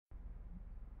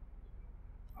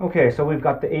Okay, so we've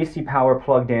got the AC power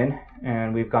plugged in,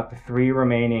 and we've got the 3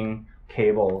 remaining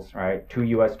cables, right? 2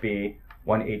 USB,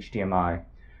 1 HDMI.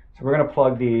 So we're going to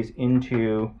plug these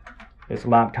into this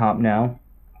laptop now.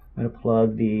 I'm going to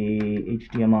plug the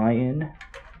HDMI in,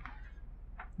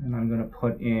 and I'm going to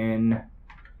put in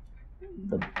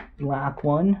the black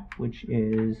one, which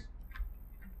is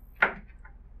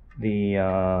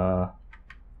the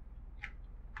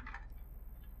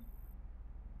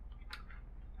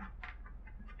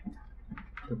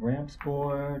ramps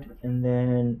board, and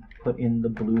then put in the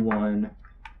blue one,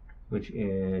 which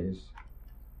is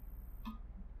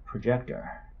projector.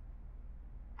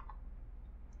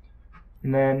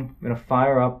 And then I'm going to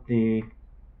fire up the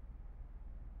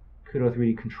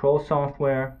Kudo3D control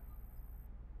software.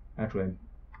 Actually,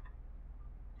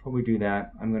 before we do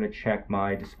that, I'm going to check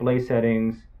my display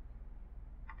settings,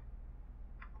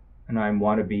 and I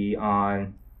want to be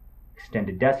on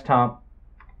extended desktop.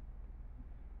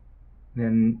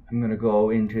 Then I'm going to go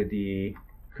into the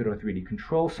Kudo3D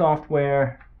control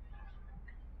software.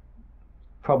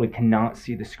 Probably cannot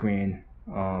see the screen,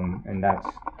 and that's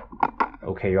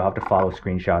okay. You'll have to follow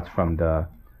screenshots from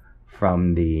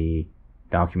the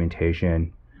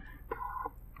documentation.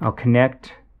 I'll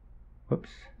connect.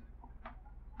 Whoops.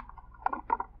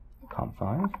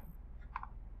 COM5.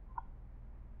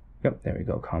 Yep, there we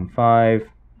go. COM5.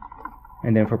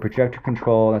 And then for projector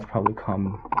control, that's probably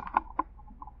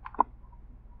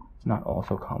It's not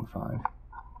also COM5.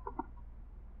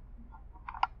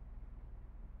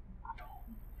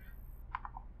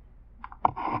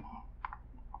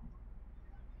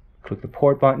 Click the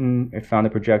port button. It found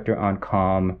the projector on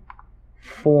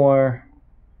COM4.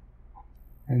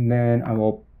 And then I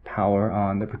will power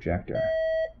on the projector.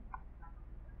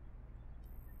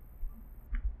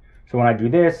 So when I do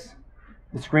this,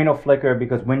 the screen will flicker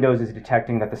because Windows is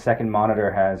detecting that the second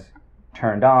monitor has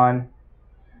turned on.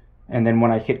 And then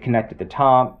when I hit connect at the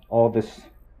top, all this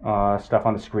stuff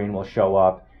on the screen will show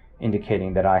up,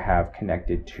 indicating that I have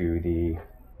connected to the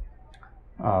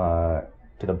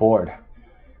board.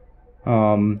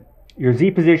 Your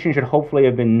Z position should hopefully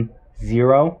have been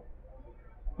 0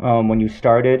 when you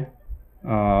started.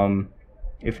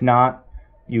 If not,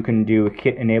 you can do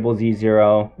hit enable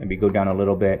Z0, maybe go down a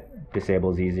little bit,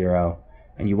 disable Z0,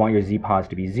 and you want your Z pos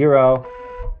to be 0.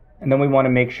 And then we want to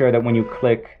make sure that when you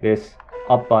click this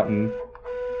up button,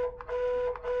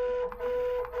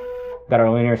 that our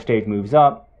linear stage moves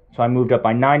up. So I moved up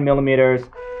by 9 millimeters.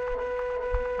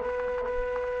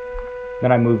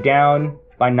 Then I moved down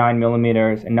by 9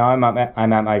 millimeters, and now I'm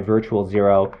at my virtual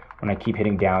 0. When I keep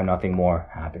hitting down, nothing more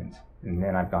happens. And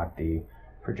then I've got the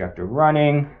projector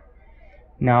running.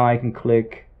 Now I can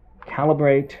click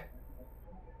calibrate,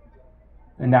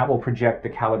 and that will project the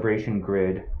calibration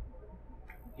grid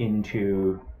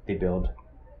into the build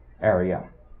area.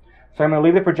 So I'm going to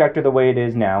leave the projector the way it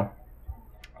is now,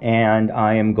 and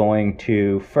I am going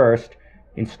to first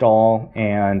install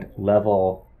and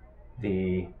level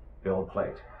the build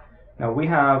plate. Now we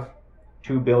have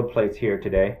 2 build plates here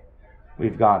today.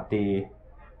 We've got the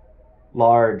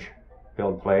large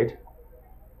build plate,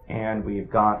 and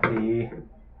we've got the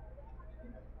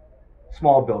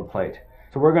small build plate.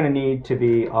 So we're going to need to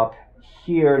be up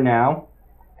here now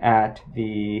at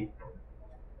the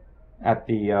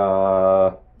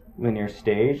linear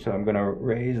stage. So I'm going to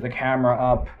raise the camera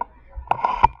up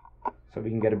so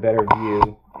we can get a better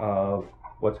view of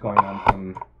what's going on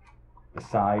from the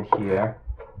side here.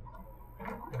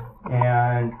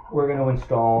 And we're going to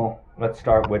install, let's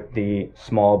start with the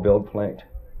small build plate.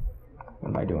 What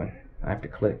am I doing? I have to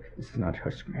click. This is not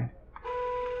touch screen.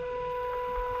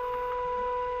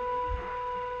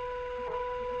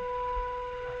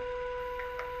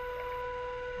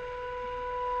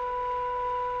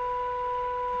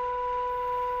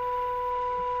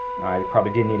 I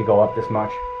probably didn't need to go up this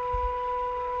much.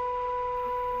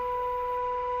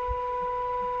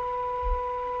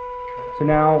 So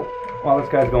now, while this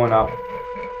guy's going up,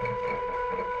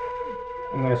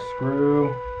 I'm going to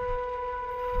screw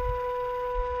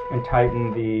and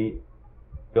tighten the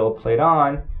build plate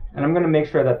on, and I'm going to make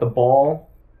sure that the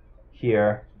ball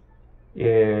here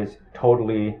is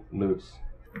totally loose.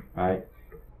 Right?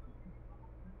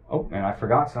 Oh, and I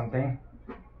forgot something.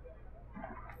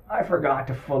 I forgot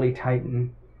to fully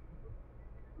tighten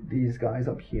these guys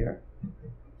up here.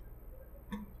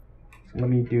 So let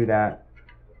me do that.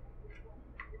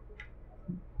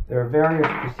 There are various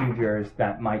procedures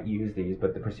that might use these,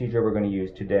 but the procedure we're going to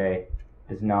use today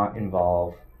does not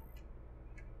involve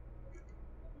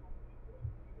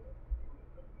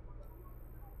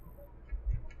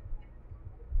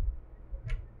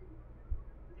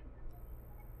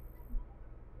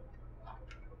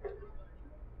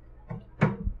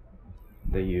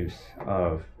the use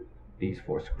of these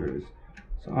 4 screws.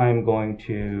 So I'm going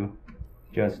to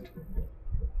just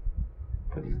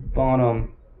put these at the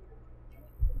bottom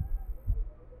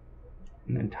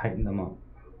and then tighten them up.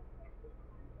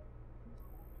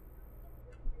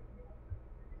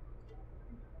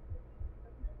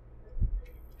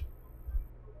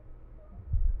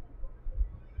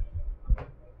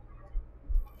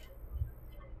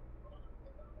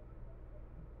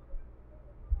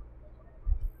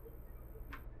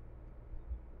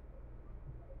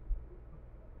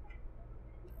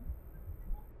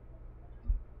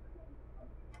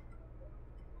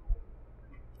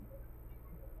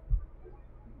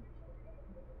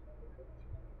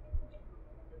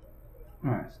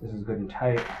 Alright, so this is good and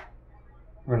tight.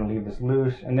 We're going to leave this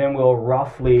loose, and then we'll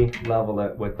roughly level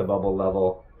it with the bubble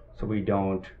level so we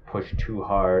don't push too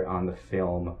hard on the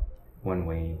film when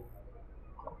we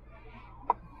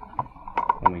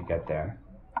get there.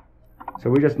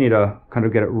 So we just need to kind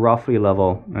of get it roughly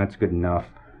level, and that's good enough.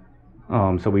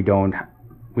 So we don't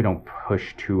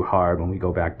push too hard when we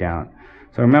go back down.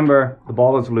 So remember, the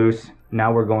ball is loose.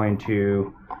 Now we're going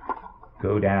to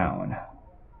go down.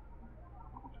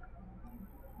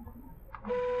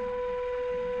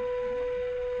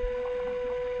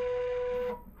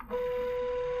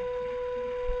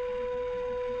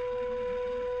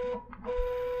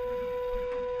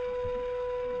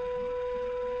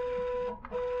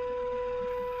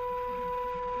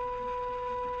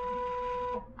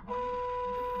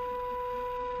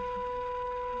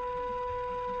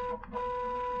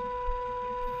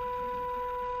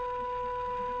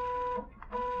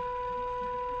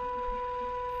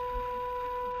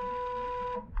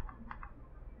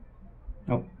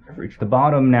 Oh, I've reached the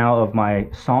bottom now of my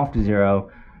soft 0.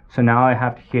 So now I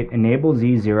have to hit enable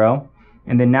Z0,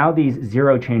 and then now these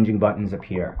 0 changing buttons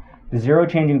appear. The 0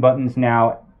 changing buttons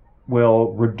now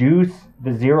will reduce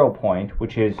the 0 point,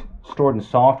 which is stored in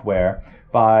software,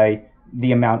 by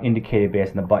the amount indicated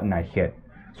based on the button I hit.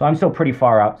 So I'm still pretty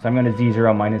far up, so I'm going to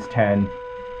Z0 minus 10.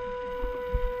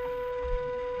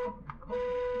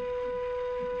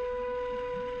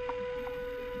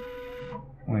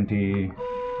 $20,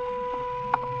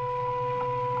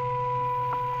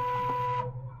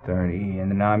 $30, and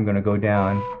then now I'm going to go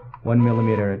down 1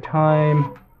 millimeter at a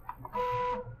time.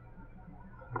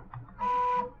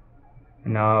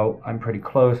 And now I'm pretty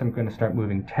close. I'm going to start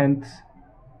moving tenths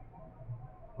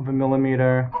of a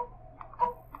millimeter.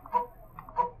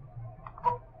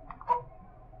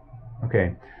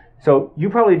 Okay, so you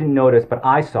probably didn't notice, but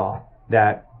I saw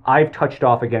that I've touched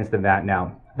off against the vat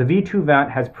now. The V2 vat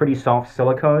has pretty soft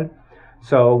silicone,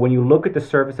 so when you look at the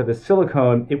surface of the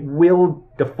silicone, it will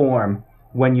deform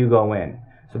when you go in.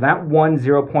 So that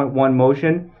 0.1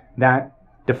 motion, that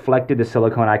deflected the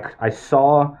silicone. I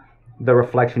saw the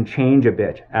reflection change a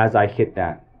bit as I hit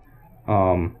that.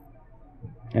 And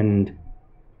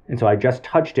so I just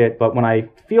touched it, but when I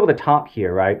feel the top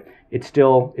here, right, it's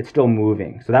still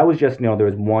moving. So that was just, there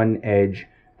was one edge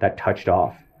that touched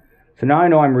off. So now I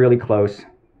know I'm really close,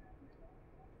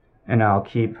 and I'll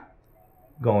keep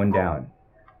going down.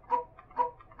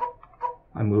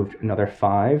 I moved another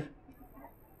 5,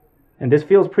 and this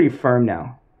feels pretty firm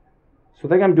now. So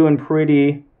I think I'm doing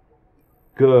pretty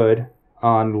good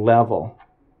on level,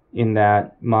 in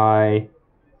that my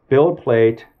build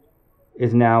plate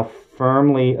is now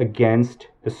firmly against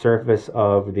the surface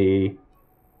of the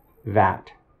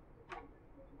vat.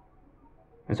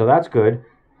 And so that's good,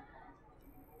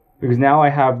 because now I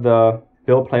have the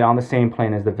build plate on the same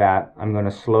plane as the vat. I'm going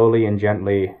to slowly and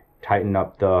gently tighten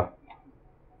up the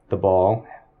ball.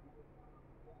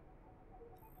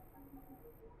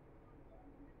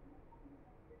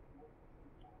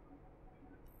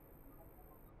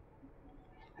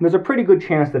 And there's a pretty good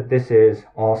chance that this is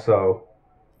also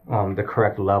the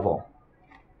correct level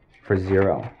for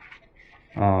 0.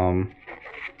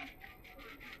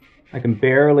 I can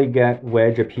barely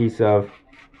wedge a piece of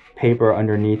paper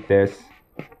underneath this,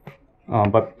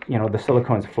 but the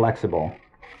silicone is flexible,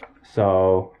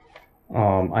 so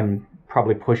I'm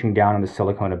probably pushing down on the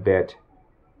silicone a bit.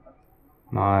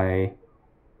 My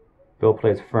build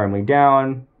plate is firmly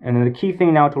down, and then the key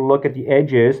thing now to look at the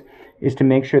edges is to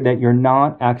make sure that you're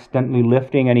not accidentally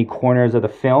lifting any corners of the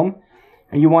film,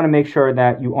 and you want to make sure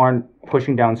that you aren't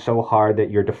pushing down so hard that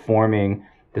you're deforming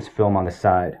this film on the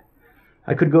side.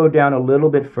 I could go down a little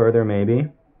bit further,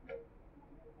 maybe.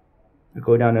 I'll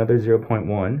go down another 0.1.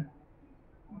 What am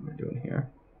I doing here?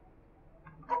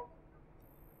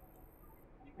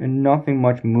 And nothing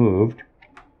much moved.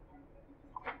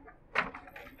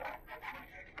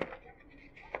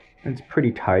 It's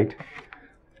pretty tight.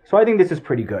 So I think this is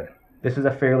pretty good. This is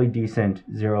a fairly decent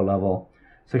 0 level.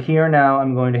 So here now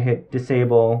I'm going to hit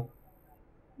disable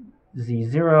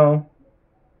Z0.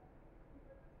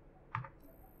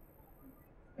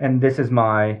 And this is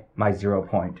my 0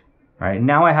 point. Right?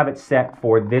 Now I have it set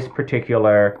for this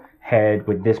particular head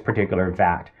with this particular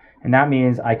vat. And that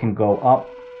means I can go up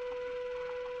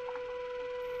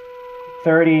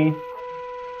 30.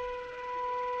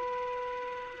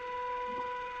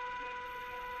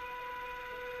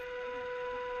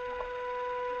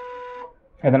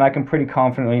 And then I can pretty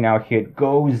confidently now hit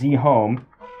go Z home,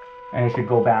 and it should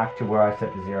go back to where I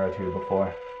set the 0 to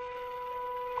before.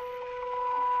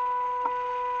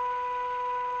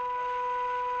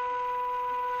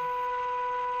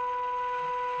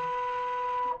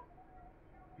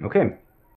 Okay,